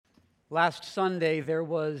Last Sunday, there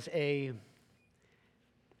was a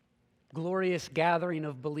glorious gathering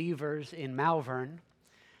of believers in Malvern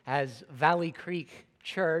as Valley Creek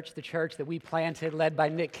Church, the church that we planted, led by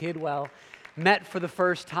Nick Kidwell, met for the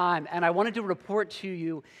first time. And I wanted to report to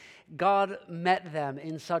you, God met them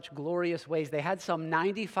in such glorious ways. They had some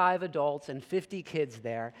 95 adults and 50 kids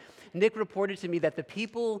there. Nick reported to me that the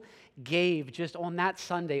people gave just on that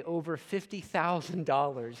Sunday over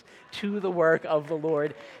 $50,000 to the work of the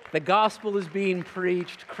Lord. The gospel is being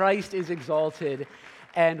preached, Christ is exalted,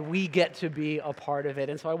 and we get to be a part of it.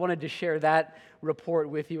 And so I wanted to share that report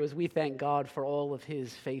with you as we thank God for all of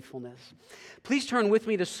his faithfulness. Please turn with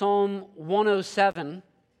me to Psalm 107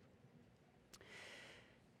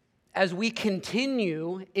 as we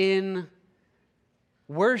continue in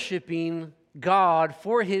worshiping God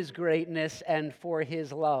for his greatness and for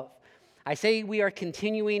his love. I say we are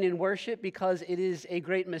continuing in worship because it is a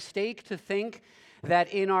great mistake to think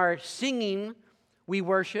that in our singing we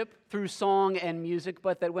worship through song and music,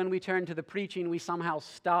 but that when we turn to the preaching we somehow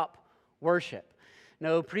stop worship.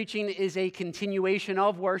 No, preaching is a continuation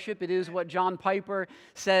of worship. It is what John Piper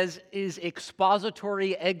says is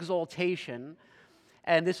expository exaltation.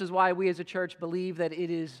 And this is why we as a church believe that it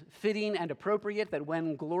is fitting and appropriate that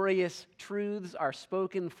when glorious truths are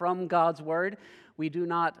spoken from God's word, we do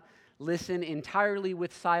not listen entirely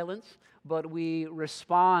with silence, but we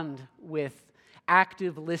respond with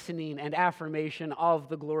active listening and affirmation of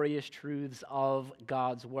the glorious truths of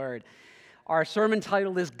God's word. Our sermon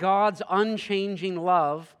title is God's Unchanging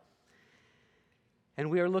Love, and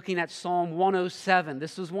we are looking at Psalm 107.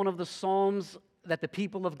 This is one of the psalms that the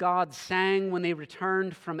people of God sang when they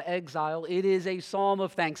returned from exile. It is a psalm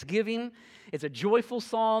of thanksgiving. It's a joyful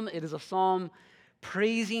psalm. It is a psalm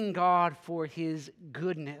praising God for his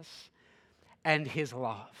goodness and his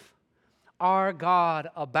love. Our God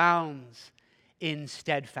abounds in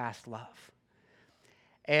steadfast love.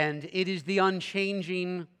 And it is the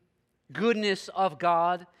unchanging goodness of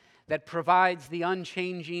God that provides the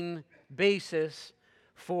unchanging basis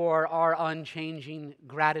for our unchanging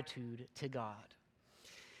gratitude to God.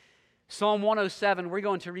 Psalm 107, we're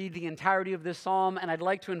going to read the entirety of this psalm, and I'd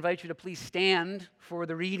like to invite you to please stand for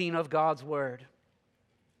the reading of God's word.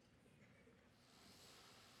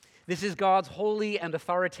 This is God's holy and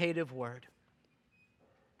authoritative word.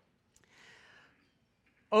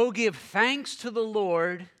 Oh, give thanks to the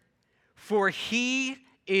Lord, for he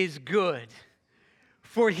is good,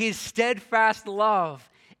 for his steadfast love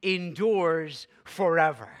endures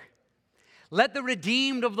forever. Let the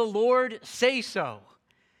redeemed of the Lord say so,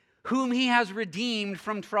 whom he has redeemed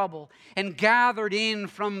from trouble and gathered in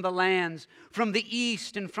from the lands, from the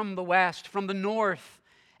east and from the west, from the north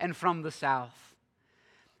and from the south.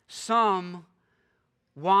 Some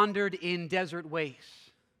wandered in desert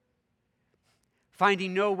wastes,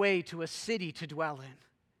 finding no way to a city to dwell in.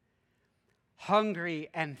 Hungry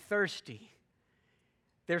and thirsty,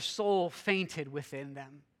 their soul fainted within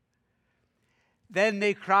them. Then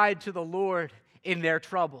they cried to the Lord in their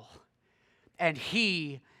trouble, and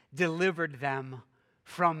he delivered them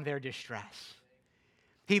from their distress.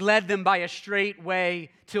 He led them by a straight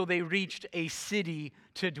way till they reached a city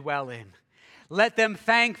to dwell in. Let them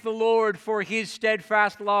thank the Lord for his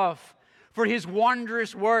steadfast love, for his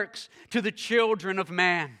wondrous works to the children of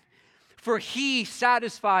man. For he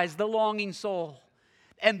satisfies the longing soul,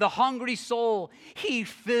 and the hungry soul he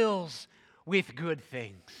fills with good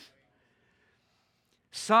things.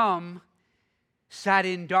 Some sat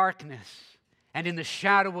in darkness and in the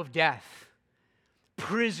shadow of death,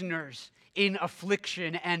 prisoners in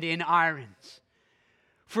affliction and in irons.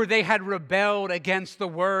 For they had rebelled against the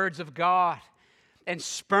words of God and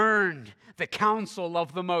spurned the counsel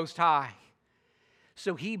of the Most High.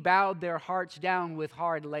 So he bowed their hearts down with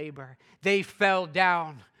hard labor. They fell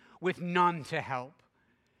down with none to help.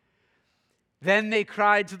 Then they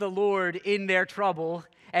cried to the Lord in their trouble,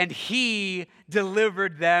 and he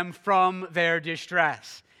delivered them from their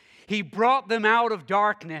distress. He brought them out of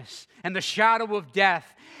darkness and the shadow of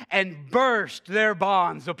death and burst their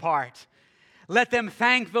bonds apart. Let them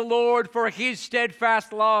thank the Lord for his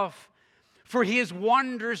steadfast love, for his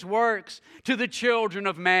wondrous works to the children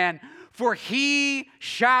of man. For he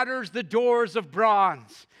shatters the doors of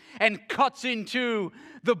bronze and cuts into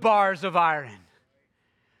the bars of iron.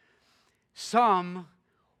 Some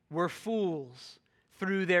were fools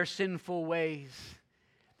through their sinful ways.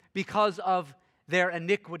 Because of their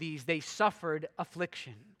iniquities, they suffered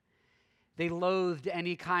affliction. They loathed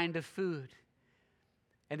any kind of food,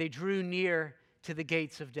 and they drew near to the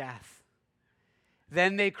gates of death.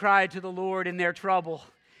 Then they cried to the Lord in their trouble,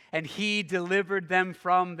 and he delivered them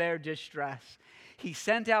from their distress. He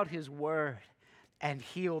sent out his word and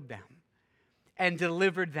healed them and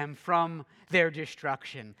delivered them from their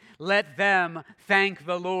destruction. Let them thank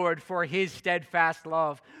the Lord for his steadfast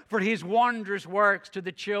love, for his wondrous works to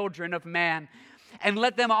the children of man. And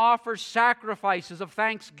let them offer sacrifices of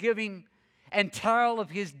thanksgiving and tell of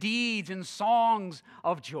his deeds and songs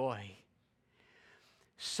of joy.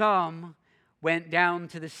 Some went down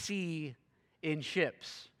to the sea in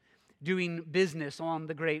ships, doing business on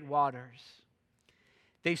the great waters.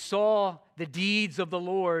 They saw the deeds of the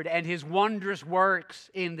Lord and his wondrous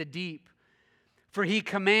works in the deep. For he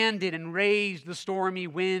commanded and raised the stormy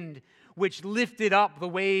wind, which lifted up the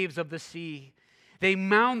waves of the sea. They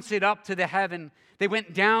mounted up to the heaven. They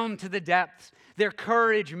went down to the depths. Their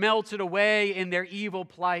courage melted away in their evil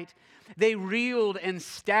plight. They reeled and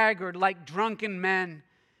staggered like drunken men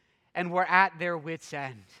and were at their wits'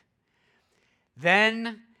 end.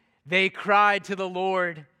 Then they cried to the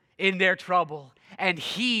Lord in their trouble, and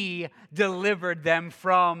he delivered them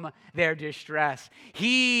from their distress.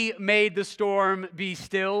 He made the storm be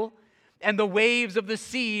still, and the waves of the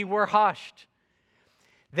sea were hushed.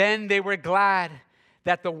 Then they were glad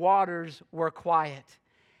that the waters were quiet,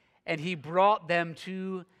 and he brought them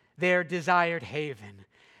to their desired haven.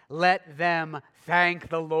 Let them thank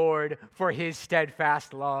the Lord for his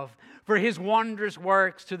steadfast love, for his wondrous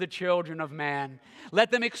works to the children of man.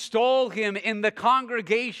 Let them extol him in the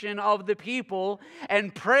congregation of the people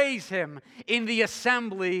and praise him in the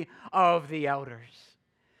assembly of the elders.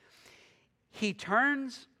 He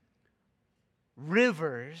turns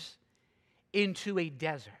rivers into a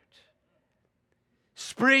desert,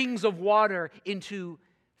 springs of water into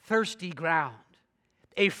thirsty ground,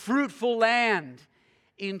 a fruitful land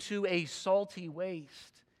into a salty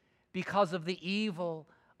waste because of the evil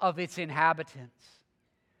of its inhabitants.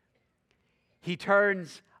 He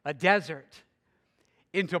turns a desert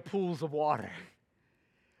into pools of water,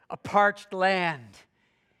 a parched land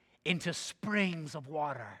into springs of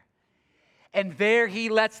water. And there he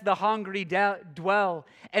lets the hungry dwell,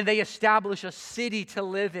 and they establish a city to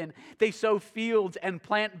live in. They sow fields and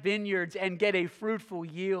plant vineyards and get a fruitful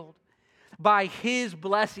yield. By his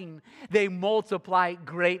blessing, they multiply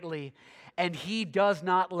greatly, and he does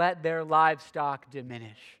not let their livestock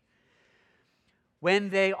diminish. When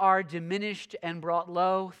they are diminished and brought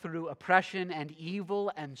low through oppression and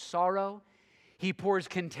evil and sorrow, he pours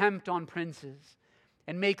contempt on princes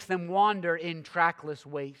and makes them wander in trackless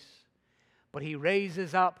wastes. But he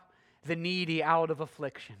raises up the needy out of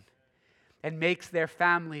affliction and makes their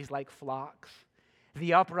families like flocks.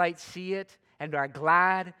 The upright see it and are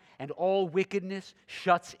glad, and all wickedness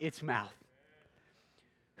shuts its mouth.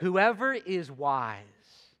 Whoever is wise,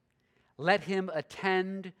 let him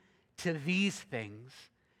attend to these things.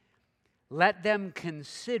 Let them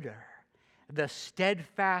consider the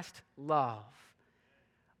steadfast love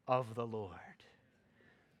of the Lord.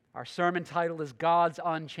 Our sermon title is God's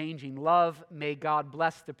Unchanging Love. May God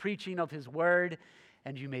bless the preaching of his word,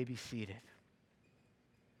 and you may be seated.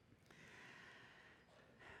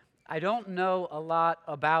 I don't know a lot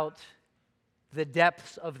about the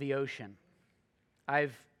depths of the ocean.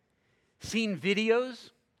 I've seen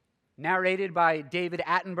videos narrated by David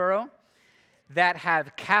Attenborough that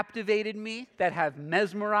have captivated me, that have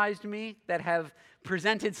mesmerized me, that have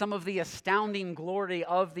presented some of the astounding glory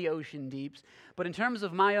of the ocean deeps. But in terms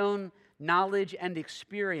of my own knowledge and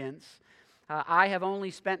experience, I have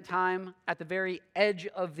only spent time at the very edge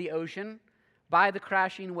of the ocean by the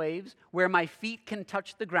crashing waves where my feet can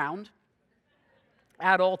touch the ground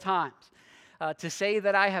at all times. To say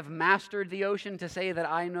that I have mastered the ocean, to say that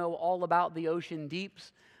I know all about the ocean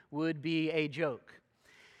deeps would be a joke.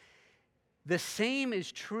 The same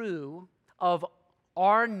is true of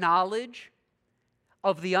our knowledge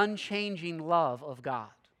of the unchanging love of God.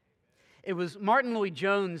 It was Martin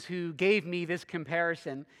Lloyd-Jones who gave me this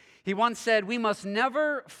comparison. He once said, "We must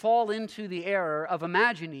never fall into the error of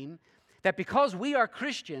imagining that because we are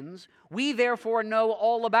Christians, we therefore know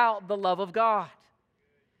all about the love of God.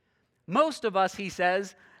 Most of us," he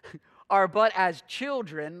says, "are but as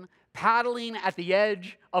children paddling at the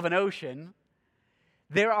edge of an ocean.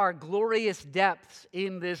 There are glorious depths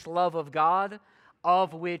in this love of God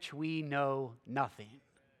of which we know nothing."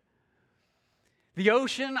 The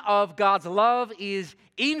ocean of God's love is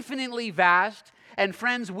infinitely vast, and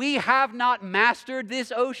friends, we have not mastered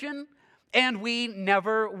this ocean, and we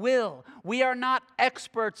never will. We are not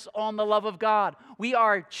experts on the love of God. We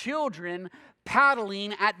are children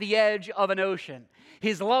paddling at the edge of an ocean.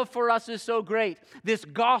 His love for us is so great. This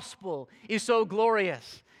gospel is so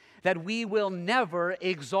glorious that we will never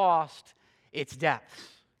exhaust its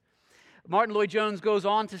depths. Martin Lloyd-Jones goes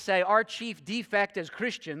on to say, our chief defect as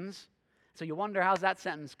Christians, so you wonder how's that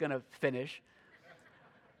sentence going to finish?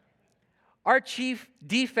 Our chief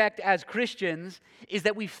defect as Christians is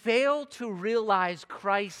that we fail to realize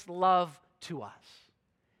Christ's love to us.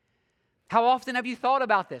 How often have you thought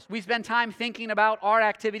about this? We spend time thinking about our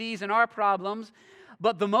activities and our problems,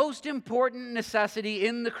 but the most important necessity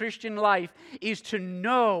in the Christian life is to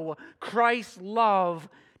know Christ's love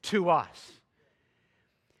to us.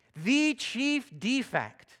 The chief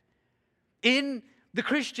defect in the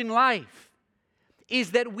Christian life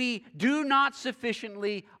is that we do not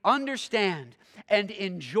sufficiently understand and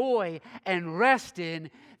enjoy and rest in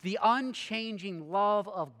the unchanging love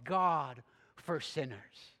of God for sinners.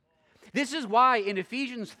 This is why in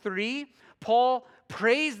Ephesians 3, Paul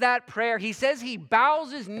prays that prayer. He says he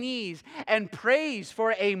bows his knees and prays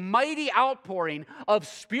for a mighty outpouring of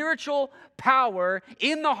spiritual power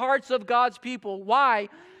in the hearts of God's people. Why?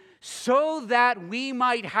 So that we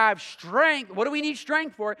might have strength. What do we need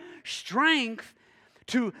strength for? Strength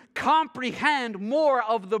to comprehend more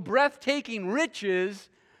of the breathtaking riches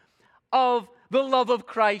of the love of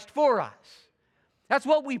Christ for us. That's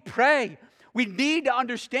what we pray. We need to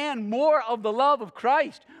understand more of the love of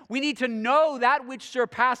Christ. We need to know that which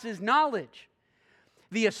surpasses knowledge.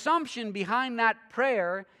 The assumption behind that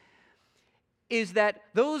prayer is that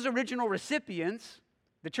those original recipients,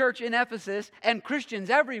 the church in Ephesus and Christians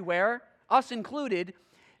everywhere, us included,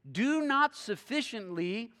 do not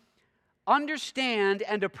sufficiently understand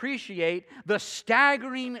and appreciate the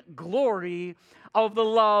staggering glory of the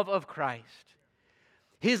love of Christ.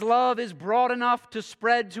 His love is broad enough to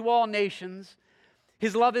spread to all nations.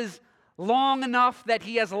 His love is long enough that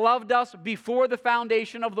He has loved us before the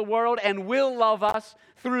foundation of the world and will love us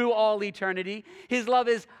through all eternity. His love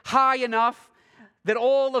is high enough that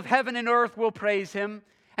all of heaven and earth will praise Him.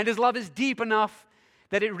 And His love is deep enough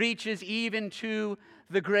that it reaches even to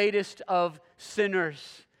the greatest of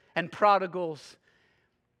sinners and prodigals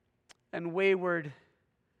and wayward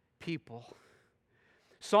people.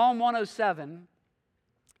 Psalm 107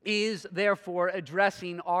 is therefore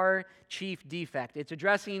addressing our chief defect. It's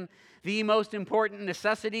addressing the most important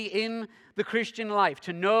necessity in the Christian life,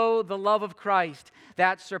 to know the love of Christ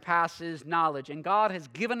that surpasses knowledge. And God has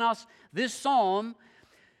given us this psalm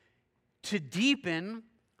to deepen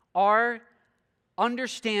our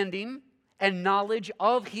understanding and knowledge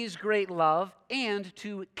of His great love and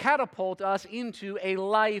to catapult us into a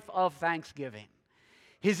life of thanksgiving.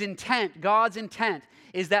 His intent, God's intent,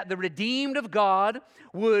 is that the redeemed of God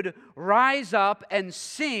would rise up and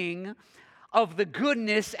sing of the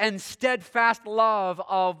goodness and steadfast love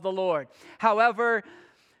of the Lord. However,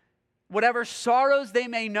 whatever sorrows they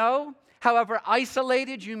may know, however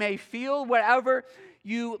isolated you may feel, wherever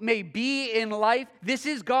you may be in life, this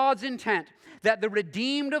is God's intent, that the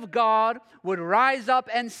redeemed of God would rise up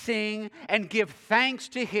and sing and give thanks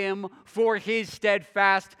to Him for His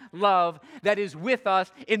steadfast love that is with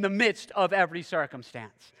us in the midst of every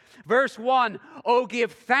circumstance. Verse 1, oh,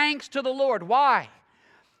 give thanks to the Lord. Why?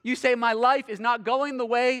 You say, my life is not going the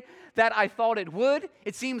way that I thought it would.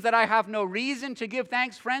 It seems that I have no reason to give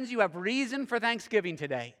thanks. Friends, you have reason for Thanksgiving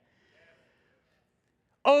today.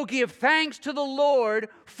 Oh, give thanks to the Lord,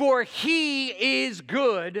 for He is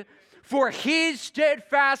good, for His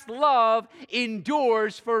steadfast love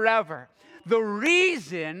endures forever. The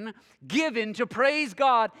reason given to praise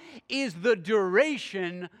God is the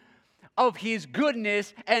duration of His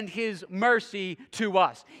goodness and His mercy to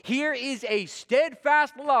us. Here is a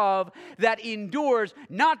steadfast love that endures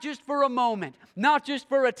not just for a moment, not just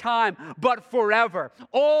for a time, but forever,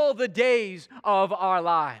 all the days of our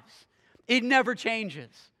lives. It never changes.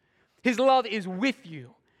 His love is with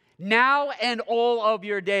you now and all of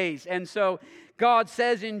your days. And so God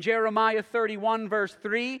says in Jeremiah 31 verse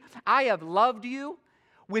 3, I have loved you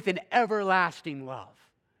with an everlasting love.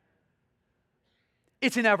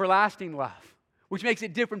 It's an everlasting love, which makes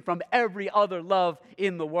it different from every other love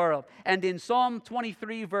in the world. And in Psalm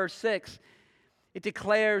 23 verse 6, it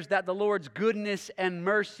declares that the Lord's goodness and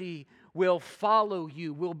mercy will follow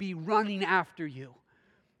you, will be running after you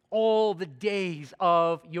all the days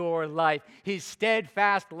of your life. His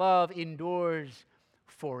steadfast love endures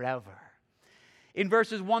forever. In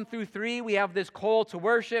verses 1 through 3, we have this call to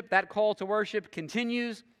worship. That call to worship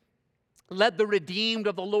continues. Let the redeemed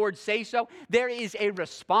of the Lord say so. There is a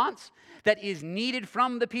response that is needed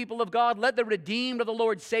from the people of God. Let the redeemed of the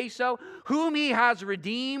Lord say so, whom He has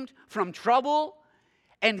redeemed from trouble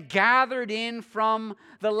and gathered in from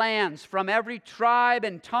the lands, from every tribe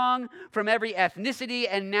and tongue, from every ethnicity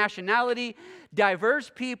and nationality,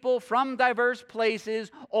 diverse people from diverse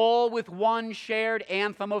places, all with one shared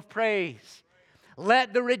anthem of praise.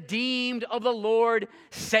 Let the redeemed of the Lord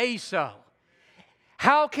say so.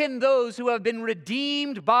 How can those who have been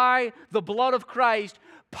redeemed by the blood of Christ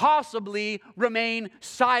possibly remain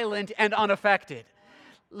silent and unaffected.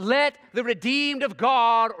 Let the redeemed of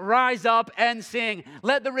God rise up and sing.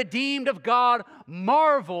 Let the redeemed of God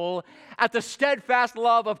marvel at the steadfast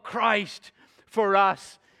love of Christ for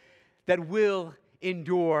us that will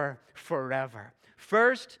endure forever.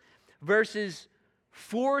 First, verses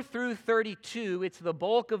 4 through 32, it's the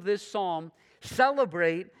bulk of this psalm,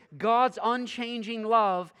 celebrate God's unchanging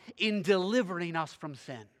love in delivering us from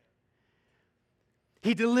sin.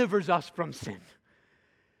 He delivers us from sin.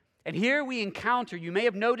 And here we encounter, you may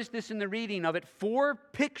have noticed this in the reading of it, 4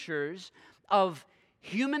 pictures of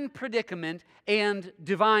human predicament and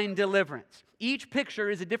divine deliverance. Each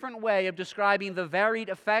picture is a different way of describing the varied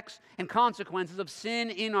effects and consequences of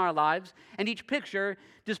sin in our lives, and each picture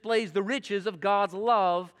displays the riches of God's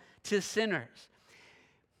love to sinners.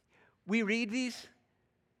 We read these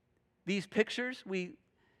pictures, we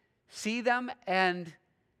see them, and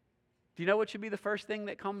do you know what should be the first thing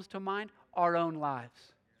that comes to mind? Our own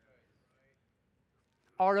lives.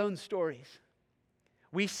 Our own stories.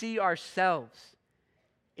 We see ourselves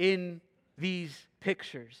in these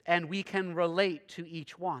pictures, and we can relate to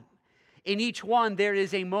each one. In each one, there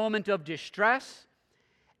is a moment of distress,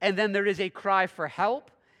 and then there is a cry for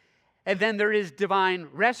help, and then there is divine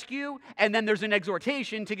rescue, and then there's an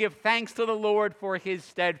exhortation to give thanks to the Lord for His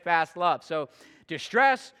steadfast love. So,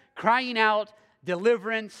 distress, crying out,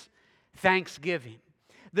 deliverance, thanksgiving.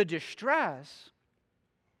 The distress,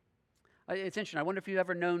 it's interesting. I wonder if you've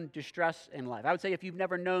ever known distress in life. I would say if you've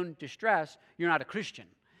never known distress, you're not a Christian.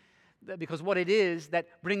 Because what it is that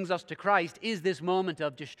brings us to Christ is this moment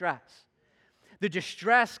of distress. The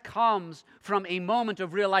distress comes from a moment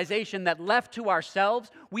of realization that left to ourselves,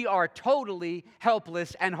 we are totally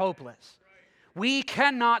helpless and hopeless. We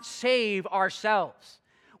cannot save ourselves.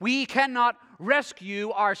 We cannot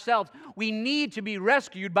rescue ourselves. We need to be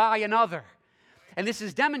rescued by another. And this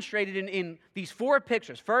is demonstrated in these 4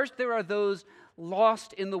 pictures. First, there are those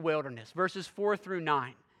lost in the wilderness, verses 4 through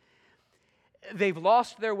 9. They've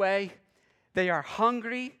lost their way. They are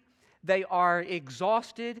hungry. They are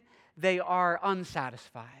exhausted. They are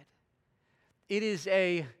unsatisfied. It is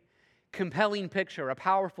a compelling picture, a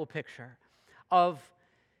powerful picture of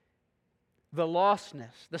the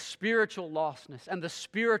lostness, the spiritual lostness, and the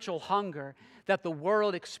spiritual hunger that the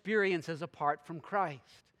world experiences apart from Christ.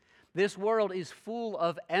 This world is full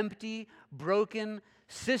of empty, broken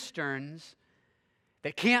cisterns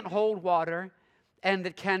that can't hold water and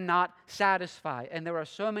that cannot satisfy. And there are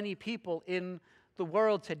so many people in the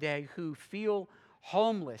world today who feel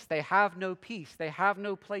homeless. They have no peace. They have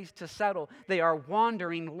no place to settle. They are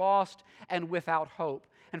wandering, lost, and without hope.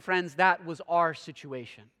 And friends, that was our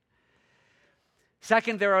situation.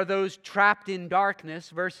 Second, there are those trapped in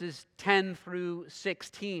darkness, verses 10 through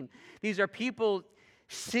 16. These are people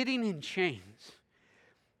sitting in chains.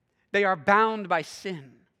 They are bound by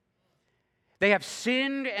sin. They have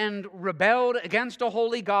sinned and rebelled against a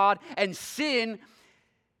holy God, and sin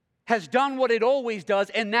has done what it always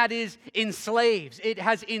does, and that is enslaves. It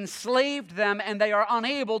has enslaved them, and they are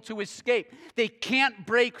unable to escape. They can't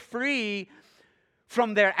break free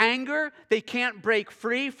from their anger. They can't break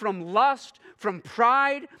free from lust, from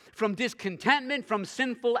pride, from discontentment, from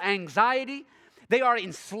sinful anxiety. They are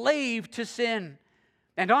enslaved to sin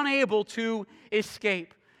and unable to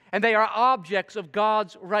escape. And they are objects of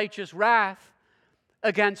God's righteous wrath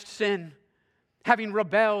against sin, having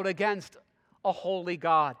rebelled against a holy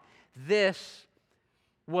God. This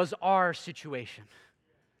was our situation.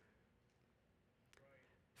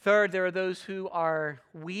 Third, there are those who are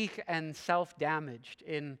weak and self-damaged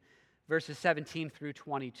in verses 17 through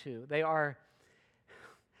 22. They're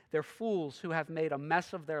fools who have made a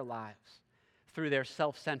mess of their lives through their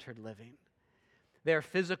self-centered living. Their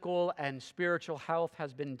physical and spiritual health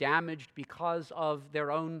has been damaged because of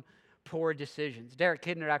their own poor decisions. Derek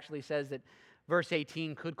Kidner actually says that verse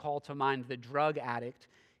 18 could call to mind the drug addict.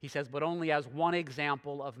 He says, but only as one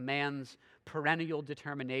example of man's perennial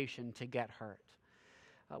determination to get hurt.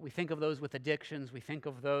 We think of those with addictions. We think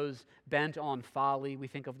of those bent on folly. We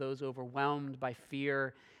think of those overwhelmed by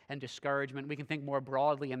fear and discouragement. We can think more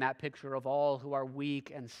broadly in that picture of all who are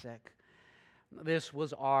weak and sick. This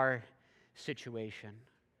was our situation.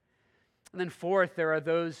 And then fourth, there are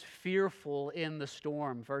those fearful in the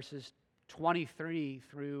storm, verses 23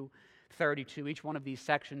 through 32. Each one of these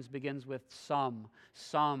sections begins with some,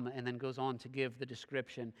 and then goes on to give the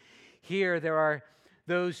description. Here, there are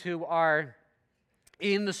those who are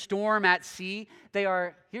in the storm at sea.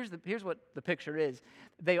 Here's what the picture is.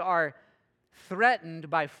 They are threatened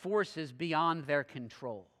by forces beyond their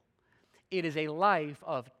control. It is a life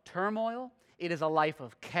of turmoil. It is a life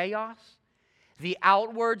of chaos. the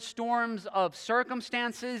outward storms of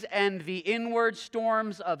circumstances and the inward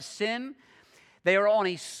storms of sin. They are on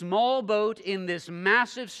a small boat in this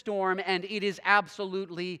massive storm, and it is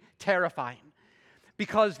absolutely terrifying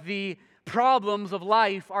because the problems of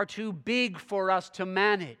life are too big for us to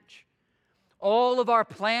manage. All of our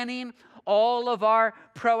planning, all of our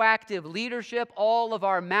proactive leadership, all of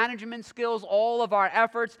our management skills, all of our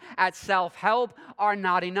efforts at self-help are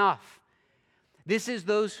not enough. This is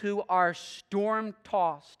those who are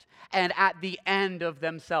storm-tossed and at the end of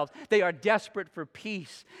themselves. They are desperate for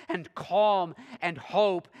peace and calm and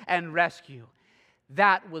hope and rescue.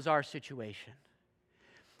 That was our situation.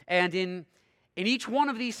 And in each one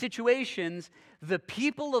of these situations, the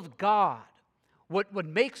people of God, what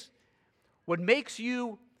makes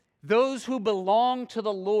you those who belong to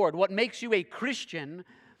the Lord, what makes you a Christian,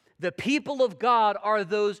 the people of God are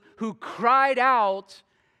those who cried out,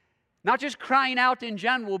 not just crying out in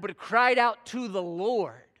general, but cried out to the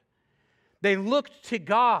Lord. They looked to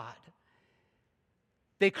God.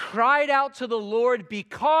 They cried out to the Lord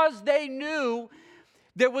because they knew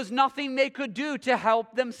there was nothing they could do to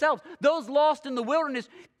help themselves. Those lost in the wilderness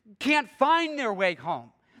can't find their way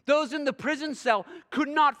home. Those in the prison cell could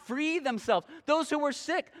not free themselves. Those who were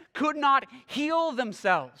sick could not heal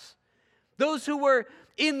themselves. Those who were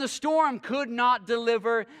in the storm could not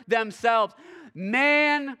deliver themselves.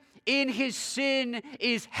 Man in his sin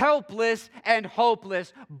is helpless and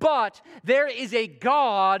hopeless, but there is a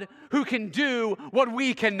God who can do what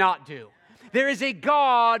we cannot do. There is a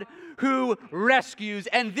God who rescues,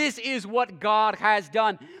 and this is what God has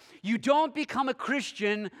done. You don't become a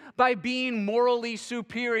Christian by being morally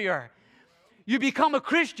superior. You become a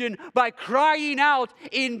Christian by crying out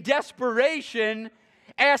in desperation,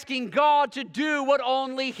 asking God to do what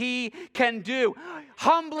only He can do.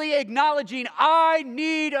 Humbly acknowledging, I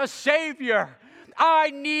need a Savior.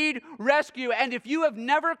 I need rescue. And if you have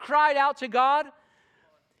never cried out to God,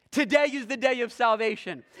 today is the day of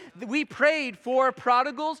salvation. We prayed for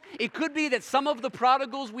prodigals. It could be that some of the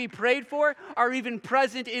prodigals we prayed for are even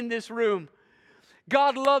present in this room.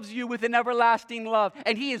 God loves you with an everlasting love,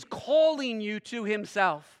 and He is calling you to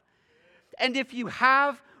Himself. And if you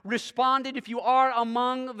have responded, if you are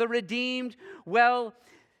among the redeemed, well,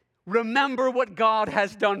 remember what God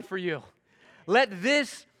has done for you. Let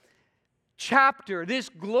this chapter, this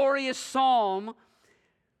glorious psalm,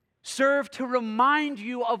 serve to remind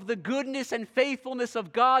you of the goodness and faithfulness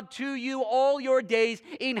of God to you all your days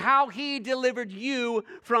in how He delivered you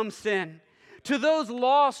from sin. To those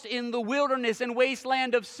lost in the wilderness and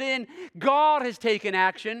wasteland of sin, God has taken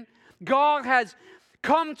action. God has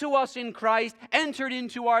come to us in Christ, entered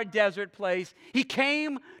into our desert place. He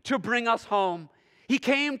came to bring us home. He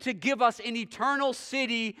came to give us an eternal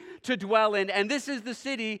city to dwell in. And this is the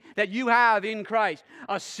city that you have in Christ.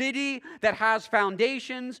 A city that has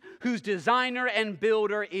foundations, whose designer and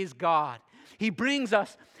builder is God. He brings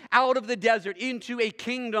us out of the desert into a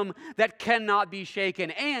kingdom that cannot be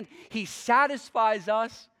shaken. And He satisfies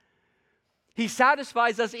us. He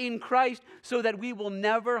satisfies us in Christ so that we will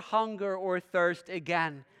never hunger or thirst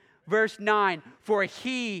again. Verse 9, for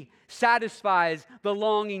He satisfies the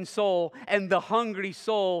longing soul, and the hungry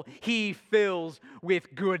soul He fills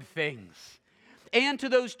with good things. And to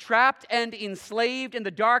those trapped and enslaved in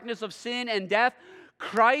the darkness of sin and death,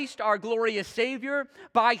 Christ, our glorious Savior,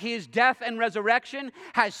 by His death and resurrection,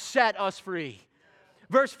 has set us free.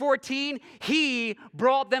 Verse 14, He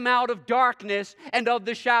brought them out of darkness and of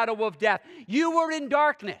the shadow of death. You were in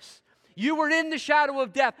darkness. You were in the shadow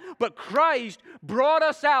of death, but Christ brought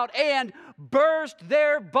us out and burst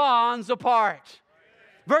their bonds apart.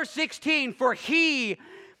 Verse 16, for He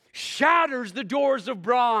shatters the doors of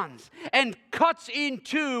bronze and cuts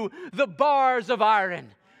into the bars of iron.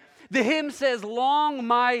 The hymn says, long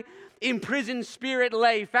my imprisoned spirit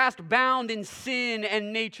lay, fast bound in sin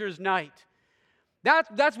and nature's night.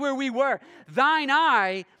 That's where we were. Thine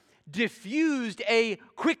eye diffused a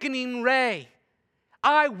quickening ray.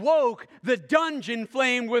 I woke, the dungeon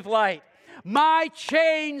flamed with light. My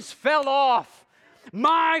chains fell off.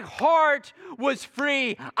 My heart was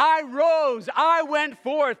free. I rose. I went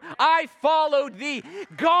forth. I followed Thee.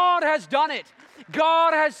 God has done it.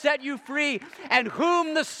 God has set you free. And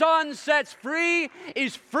whom the Son sets free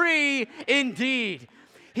is free indeed.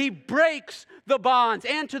 He breaks the bonds.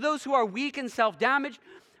 And to those who are weak and self-damaged,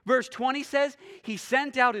 verse 20 says, He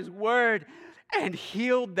sent out His word and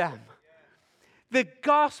healed them. The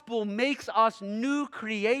gospel makes us new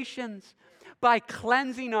creations by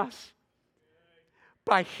cleansing us,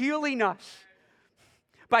 by healing us,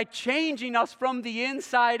 by changing us from the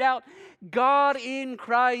inside out. God in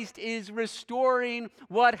Christ is restoring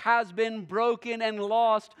what has been broken and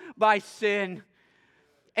lost by sin.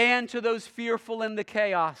 and to those fearful in the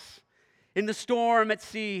chaos, in the storm at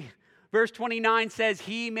sea. Verse 29 says,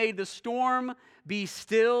 He made the storm be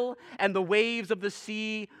still, and the waves of the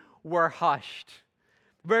sea were hushed.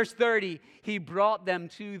 Verse 30, He brought them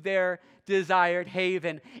to their desired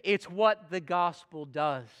haven. It's what the gospel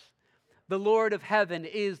does. The Lord of heaven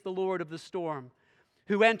is the Lord of the storm,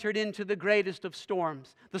 who entered into the greatest of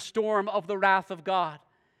storms, the storm of the wrath of God.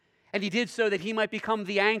 And He did so that He might become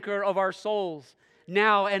the anchor of our souls,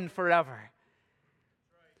 now and forever.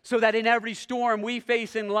 So that in every storm we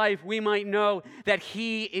face in life, we might know that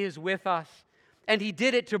He is with us. And He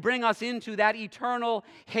did it to bring us into that eternal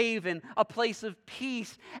haven, a place of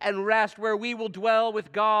peace and rest where we will dwell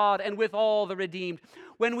with God and with all the redeemed.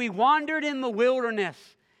 When we wandered in the wilderness,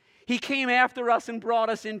 He came after us and brought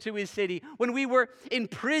us into His city. When we were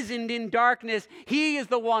imprisoned in darkness, He is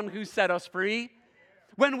the one who set us free.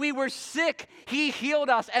 When we were sick, He healed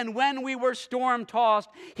us. And when we were storm-tossed,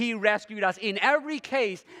 He rescued us. In every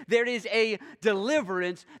case, there is a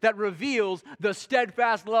deliverance that reveals the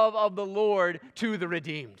steadfast love of the Lord to the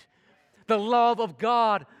redeemed. The love of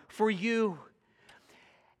God for you.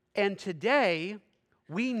 And today,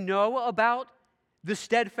 we know about the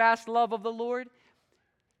steadfast love of the Lord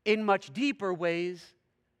in much deeper ways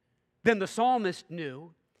than the psalmist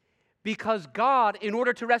knew. Because God, in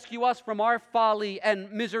order to rescue us from our folly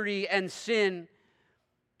and misery and sin,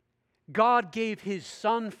 God gave His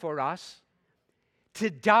Son for us to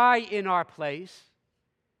die in our place,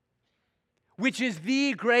 which is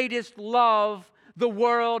the greatest love the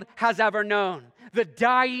world has ever known, the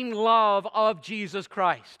dying love of Jesus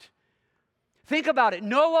Christ. Think about it.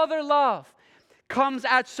 No other love comes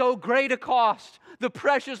at so great a cost, the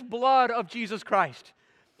precious blood of Jesus Christ.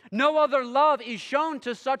 No other love is shown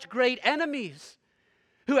to such great enemies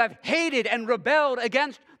who have hated and rebelled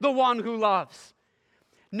against the one who loves.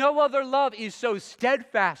 No other love is so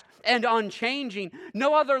steadfast and unchanging.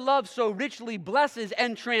 No other love so richly blesses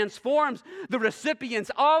and transforms the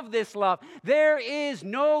recipients of this love. There is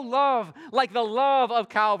no love like the love of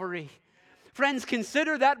Calvary. Friends,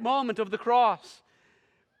 consider that moment of the cross.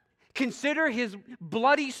 Consider His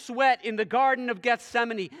bloody sweat in the Garden of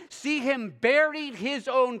Gethsemane. See Him buried His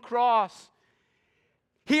own cross.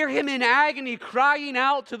 Hear Him in agony crying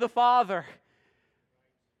out to the Father.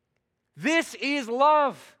 This is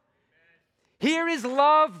love. Here is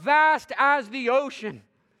love vast as the ocean.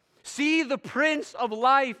 See the Prince of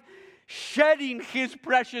Life shedding His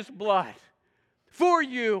precious blood for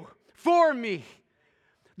you, for me.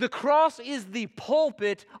 The cross is the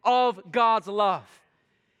pulpit of God's love.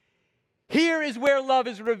 Here is where love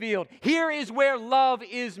is revealed. Here is where love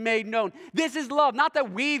is made known. This is love, not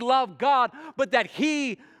that we love God, but that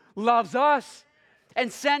He loves us and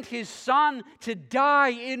sent His Son to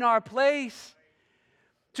die in our place,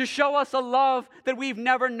 to show us a love that we've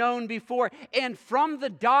never known before. And from the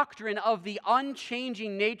doctrine of the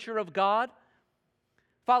unchanging nature of God,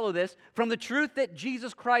 follow this, from the truth that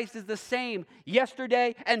Jesus Christ is the same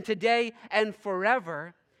yesterday and today and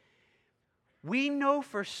forever, we know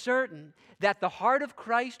for certain that the heart of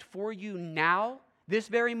Christ for you now, this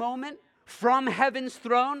very moment, from heaven's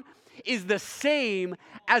throne, is the same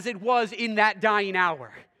as it was in that dying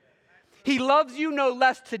hour. He loves you no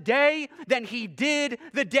less today than He did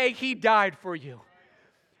the day He died for you.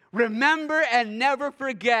 Remember and never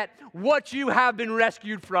forget what you have been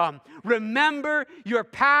rescued from. Remember your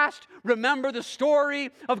past. Remember the story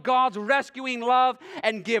of God's rescuing love,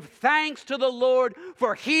 and give thanks to the Lord,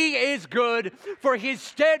 for He is good, for His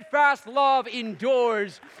steadfast love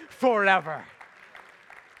endures forever.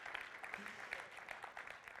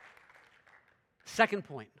 Second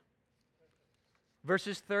point,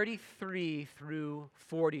 verses 33 through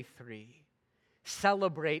 43.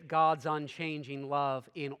 Celebrate God's unchanging love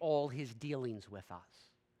in all His dealings with us.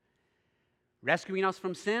 Rescuing us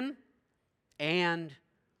from sin and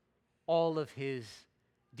all of His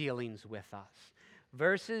dealings with us.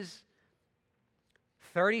 Verses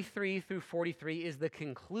 33 through 43 is the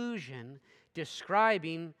conclusion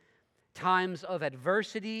describing times of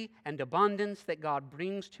adversity and abundance that God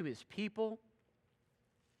brings to His people.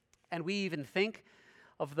 And we even think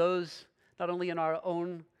of those not only in our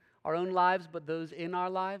own lives, but those in our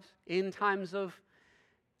lives, in times of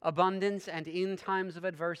abundance and in times of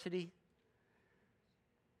adversity.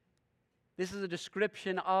 This is a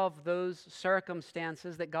description of those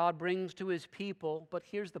circumstances that God brings to His people, but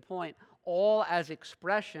here's the point, all as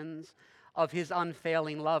expressions of His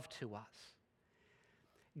unfailing love to us.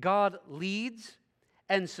 God leads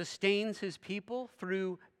and sustains His people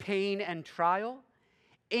through pain and trial,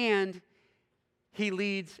 and He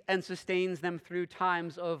leads and sustains them through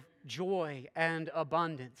times of joy and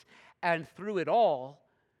abundance. And through it all,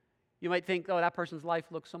 You might think, oh, that person's life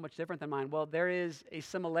looks so much different than mine. Well, there is a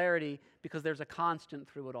similarity because there's a constant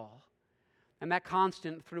through it all. And that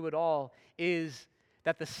constant through it all is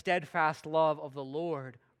that the steadfast love of the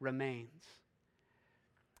Lord remains.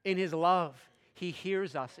 In His love, He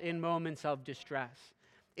hears us in moments of distress.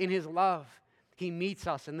 In His love, He meets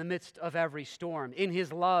us in the midst of every storm. In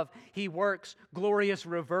His love, He works glorious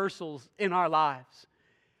reversals in our lives,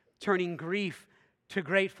 turning grief to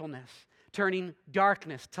gratefulness, turning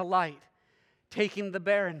darkness to light, taking the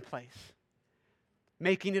barren place,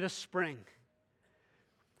 making it a spring.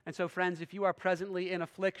 And so, friends, if you are presently in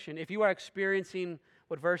affliction, if you are experiencing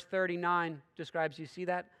what verse 39 describes, you see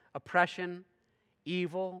that? Oppression,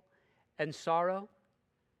 evil, and sorrow.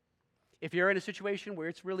 If you're in a situation where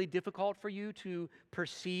it's really difficult for you to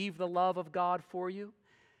perceive the love of God for you,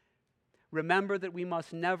 remember that we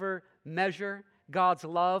must never measure God's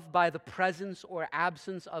love by the presence or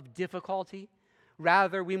absence of difficulty.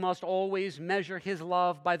 Rather, we must always measure His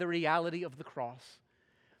love by the reality of the cross,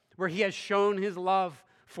 where He has shown His love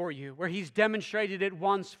for you, where He's demonstrated it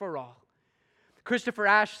once for all. Christopher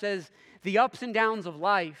Ashe says, the ups and downs of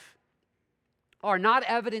life are not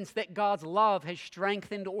evidence that God's love has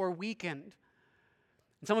strengthened or weakened.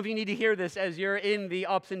 And some of you need to hear this as you're in the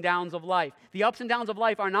ups and downs of life. The ups and downs of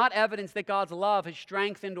life are not evidence that God's love has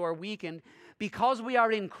strengthened or weakened. Because we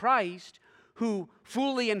are in Christ, who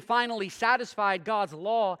fully and finally satisfied God's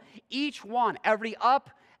law, each one, every up,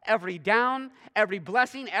 every down, every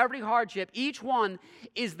blessing, every hardship, each one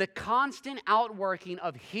is the constant outworking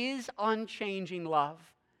of His unchanging love.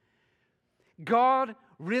 God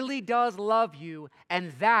really does love you,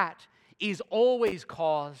 and that is always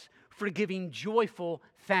cause for giving joyful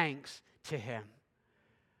thanks to Him.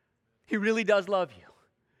 He really does love you.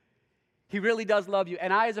 He really does love you.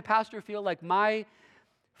 And I, as a pastor, feel like my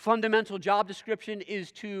fundamental job description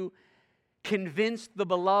is to convince the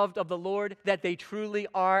beloved of the Lord that they truly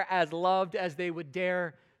are as loved as they would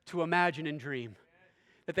dare to imagine and dream.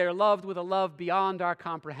 That they are loved with a love beyond our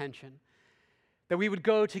comprehension. That we would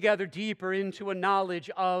go together deeper into a knowledge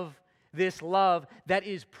of this love that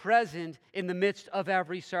is present in the midst of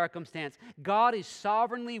every circumstance. God is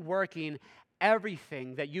sovereignly working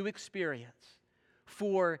everything that you experience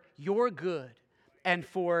for your good and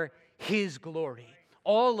for His glory.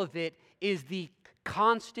 All of it is the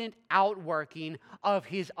constant outworking of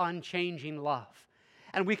His unchanging love.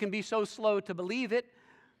 And we can be so slow to believe it.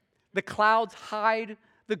 The clouds hide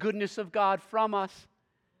the goodness of God from us.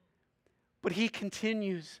 But He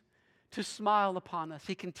continues to smile upon us.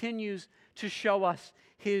 He continues to show us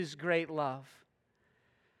His great love.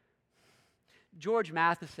 George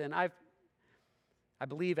Matheson, I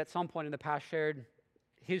believe at some point in the past shared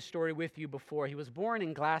his story with you before. He was born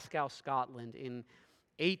in Glasgow, Scotland in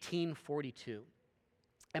 1842.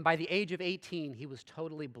 And by the age of 18, he was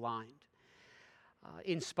totally blind.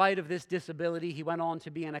 In spite of this disability, he went on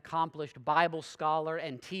to be an accomplished Bible scholar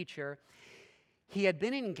and teacher. He had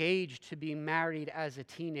been engaged to be married as a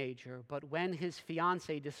teenager, but when his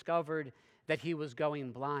fiancée discovered that he was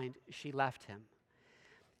going blind, she left him.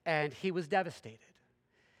 And he was devastated.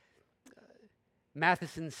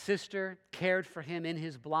 Matheson's sister cared for him in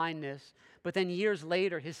his blindness, but then years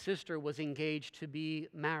later, his sister was engaged to be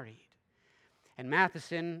married. And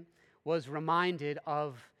Matheson was reminded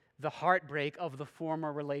of the heartbreak of the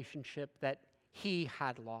former relationship that he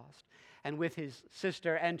had lost. And with his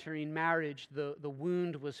sister entering marriage, the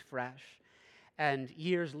wound was fresh. And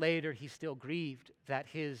years later, he still grieved that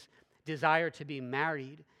his desire to be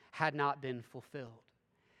married had not been fulfilled.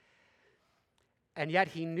 And yet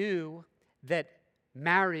he knew that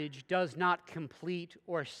marriage does not complete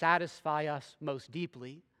or satisfy us most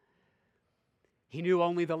deeply. He knew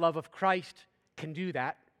only the love of Christ can do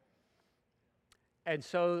that. And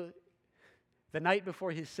so, the night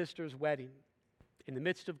before his sister's wedding, in the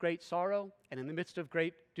midst of great sorrow and in the midst of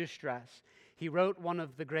great distress, he wrote one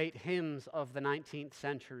of the great hymns of the 19th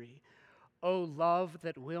century. "O love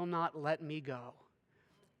that will not let me go,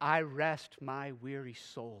 I rest my weary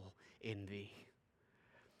soul in thee."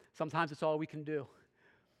 Sometimes it's all we can do.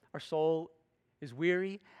 Our soul is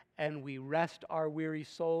weary, and we rest our weary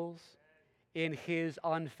souls in His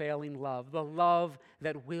unfailing love, the love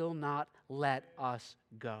that will not let us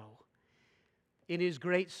go. In His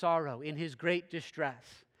great sorrow, in His great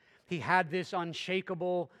distress, He had this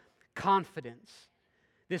unshakable confidence,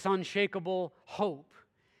 this unshakable hope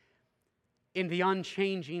in the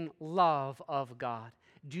unchanging love of God.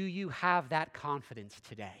 Do you have that confidence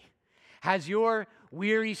today? Has your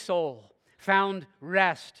weary soul found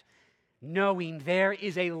rest knowing there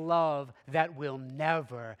is a love that will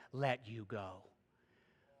never let you go?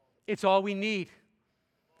 It's all we need.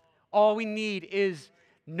 All we need is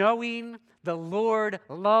knowing the Lord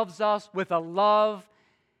loves us with a love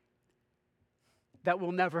that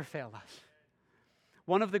will never fail us.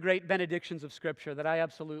 One of the great benedictions of Scripture that I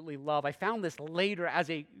absolutely love, I found this later as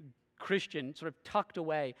a Christian, sort of tucked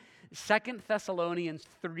away. 2 Thessalonians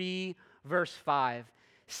 3, verse 5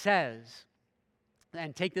 says,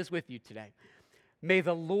 and take this with you today, may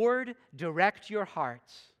the Lord direct your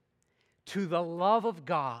hearts to the love of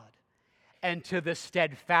God and to the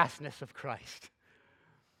steadfastness of Christ.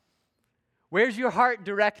 Where's your heart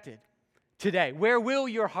directed today? Where will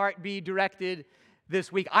your heart be directed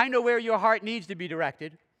this week? I know where your heart needs to be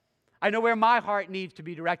directed. I know where my heart needs to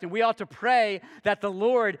be directed. We ought to pray that the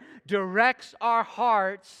Lord directs our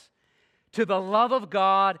hearts to the love of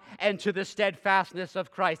God and to the steadfastness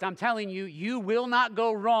of Christ. I'm telling you, you will not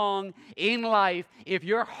go wrong in life if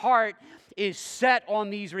your heart is set on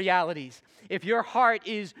these realities, if your heart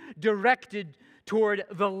is directed toward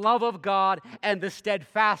the love of God and the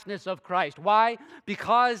steadfastness of Christ. Why?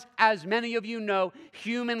 Because, as many of you know,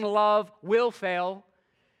 human love will fail.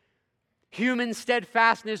 Human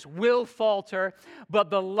steadfastness will falter, but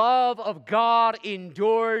the love of God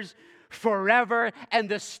endures forever, and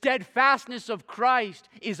the steadfastness of Christ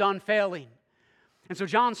is unfailing. And so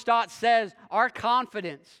John Stott says, our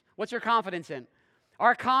confidence, what's your confidence in?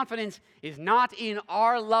 Our confidence is not in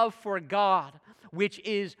our love for God, which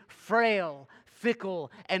is frail,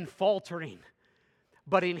 fickle, and faltering,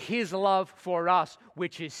 but in His love for us,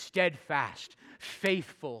 which is steadfast,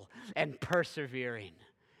 faithful, and persevering.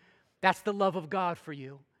 That's the love of God for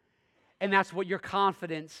you. And that's what your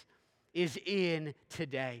confidence is in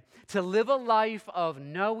today. To live a life of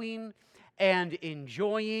knowing and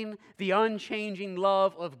enjoying the unchanging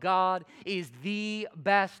love of God is the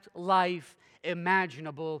best life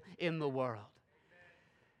imaginable in the world.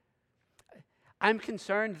 I'm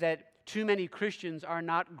concerned that too many Christians are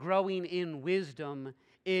not growing in wisdom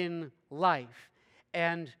in life.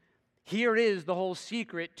 And here is the whole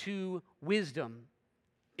secret to wisdom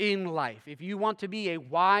in life. If you want to be a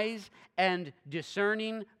wise and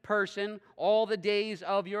discerning person all the days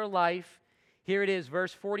of your life, here it is,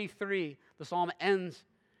 verse 43. The psalm ends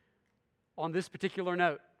on this particular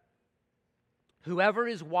note. Whoever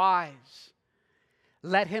is wise,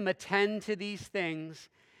 let him attend to these things.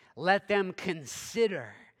 Let them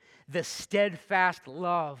consider the steadfast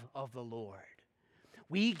love of the Lord.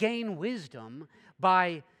 We gain wisdom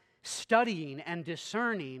by studying and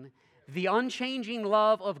discerning the unchanging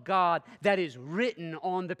love of God that is written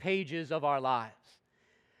on the pages of our lives.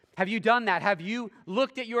 Have you done that? Have you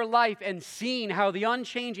looked at your life and seen how the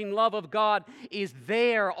unchanging love of God is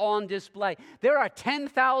there on display? There are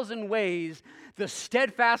 10,000 ways the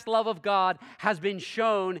steadfast love of God has been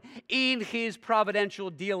shown in His providential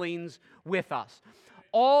dealings with us.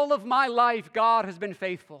 All of my life, God has been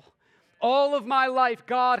faithful. All of my life,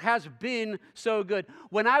 God has been so good.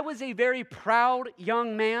 When I was a very proud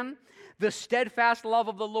young man, the steadfast love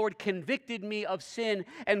of the Lord convicted me of sin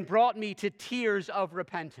and brought me to tears of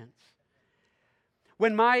repentance.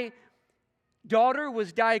 When my daughter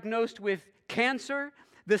was diagnosed with cancer,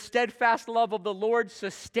 the steadfast love of the Lord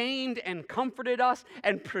sustained and comforted us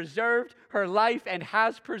and preserved her life and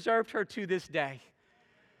has preserved her to this day.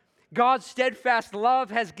 God's steadfast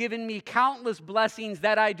love has given me countless blessings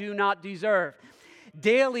that I do not deserve.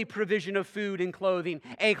 Daily provision of food and clothing,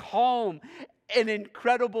 a home, an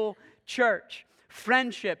incredible church,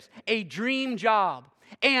 friendships, a dream job,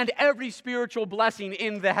 and every spiritual blessing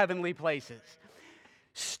in the heavenly places.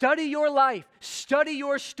 Study your life, study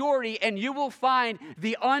your story, and you will find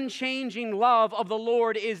the unchanging love of the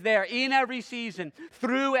Lord is there in every season,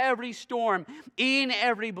 through every storm, in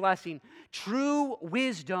every blessing. True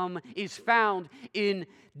wisdom is found in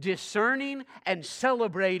discerning and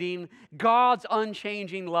celebrating God's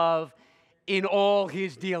unchanging love in all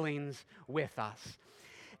His dealings with us.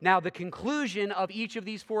 Now, the conclusion of each of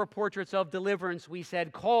these four portraits of deliverance, we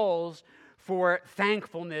said, calls for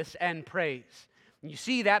thankfulness and praise. And you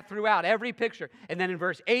see that throughout every picture. And then in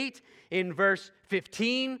verse 8, in verse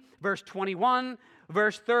 15, verse 21,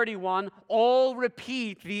 verse 31, all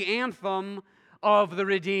repeat the anthem of the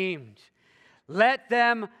redeemed. Let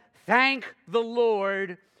them thank the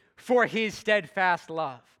Lord for His steadfast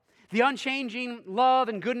love. The unchanging love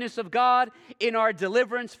and goodness of God in our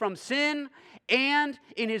deliverance from sin and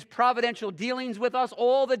in His providential dealings with us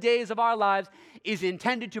all the days of our lives is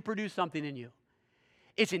intended to produce something in you.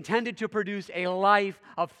 It's intended to produce a life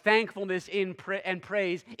of thankfulness and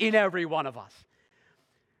praise in every one of us.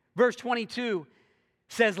 Verse 22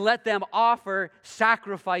 says, let them offer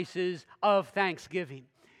sacrifices of thanksgiving.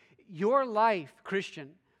 Your life,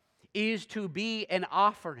 Christian, is to be an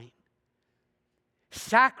offering.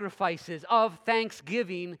 sacrifices of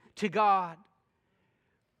thanksgiving to God.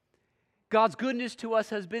 God's goodness to us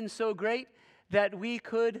has been so great that we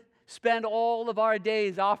could spend all of our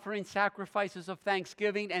days offering sacrifices of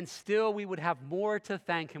thanksgiving, and still we would have more to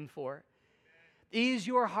thank Him for. Is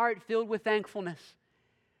your heart filled with thankfulness?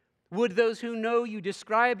 Would those who know you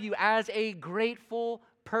describe you as a grateful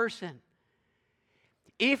person?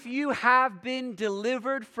 If you have been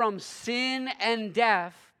delivered from sin and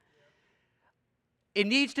death, it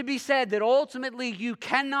needs to be said that ultimately you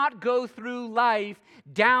cannot go through life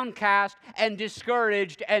downcast and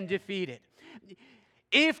discouraged and defeated.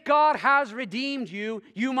 If God has redeemed you,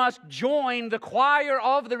 you must join the choir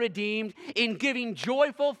of the redeemed in giving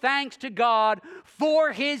joyful thanks to God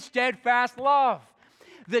for His steadfast love.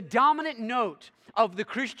 The dominant note of the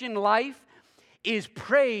Christian life is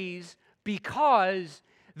praise, because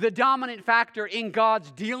the dominant factor in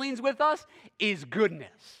God's dealings with us is goodness.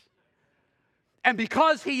 And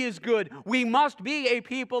because He is good, we must be a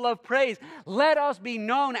people of praise. Let us be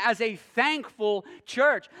known as a thankful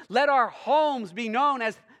church. Let our homes be known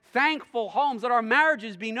as thankful homes. Let our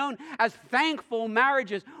marriages be known as thankful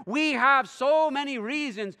marriages. We have so many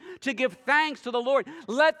reasons to give thanks to the Lord.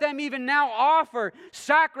 Let them even now offer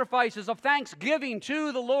sacrifices of thanksgiving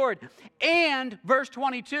to the Lord. And verse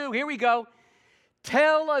 22, here we go.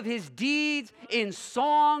 Tell of His deeds in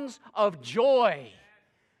songs of joy.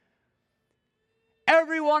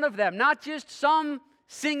 Every one of them, not just some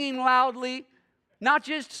singing loudly, not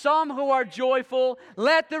just some who are joyful.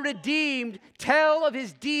 Let the redeemed tell of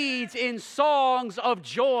His deeds in songs of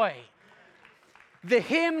joy. The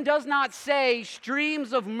hymn does not say,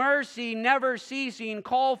 streams of mercy never ceasing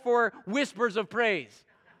call for whispers of praise.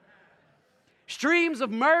 Streams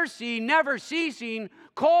of mercy never ceasing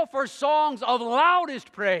call for songs of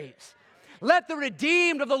loudest praise. Let the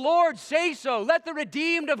redeemed of the Lord say so. Let the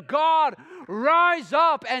redeemed of God rise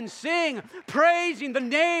up and sing, praising the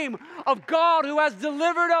name of God who has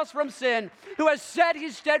delivered us from sin, who has set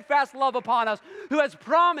His steadfast love upon us, who has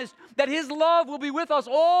promised that His love will be with us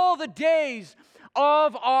all the days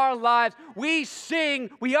of our lives. We sing,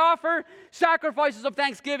 we offer sacrifices of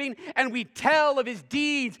thanksgiving, and we tell of His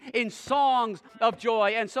deeds in songs of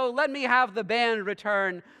joy. And so let me have the band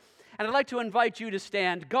return. And I'd like to invite you to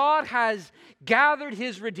stand. God has gathered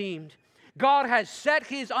His redeemed. God has set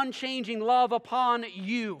His unchanging love upon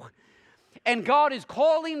you. And God is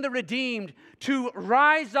calling the redeemed to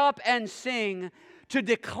rise up and sing, to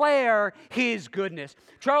declare His goodness.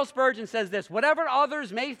 Charles Spurgeon says this: whatever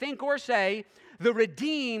others may think or say, the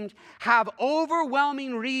redeemed have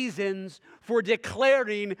overwhelming reasons for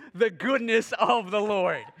declaring the goodness of the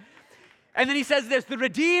Lord. And then he says this: the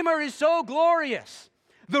Redeemer is so glorious,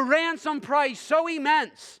 the ransom price so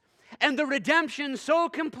immense, and the redemption so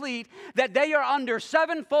complete that they are under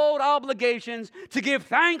sevenfold obligations to give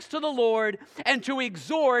thanks to the Lord and to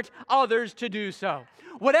exhort others to do so.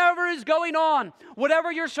 Whatever is going on,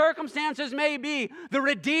 whatever your circumstances may be, the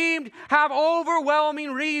redeemed have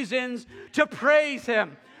overwhelming reasons to praise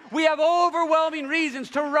Him. We have overwhelming reasons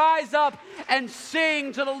to rise up and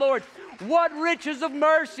sing to the Lord. What riches of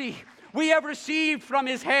mercy we have received from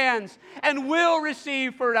His hands and will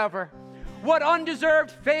receive forever. What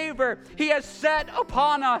undeserved favor He has set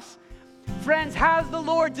upon us. Friends, has the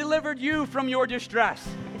Lord delivered you from your distress?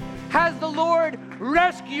 Has the Lord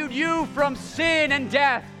rescued you from sin and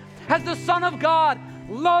death? Has the Son of God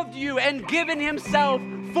loved you and given Himself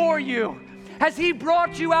for you? Has He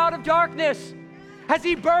brought you out of darkness? Has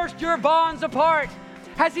He burst your bonds apart?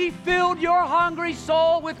 Has He filled your hungry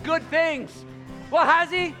soul with good things? Well, has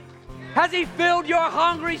He? Has He filled your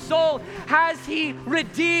hungry soul? Has He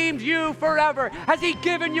redeemed you forever? Has He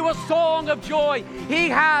given you a song of joy? He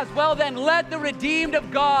has. Well then, let the redeemed of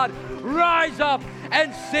God rise up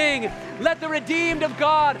and sing. Let the redeemed of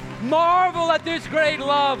God marvel at this great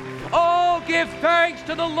love. Oh, give thanks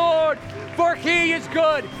to the Lord, for He is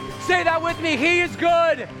good. Say that with me. He is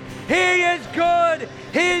good. He is good.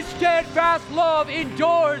 His steadfast love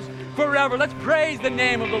endures forever. Let's praise the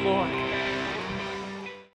name of the Lord.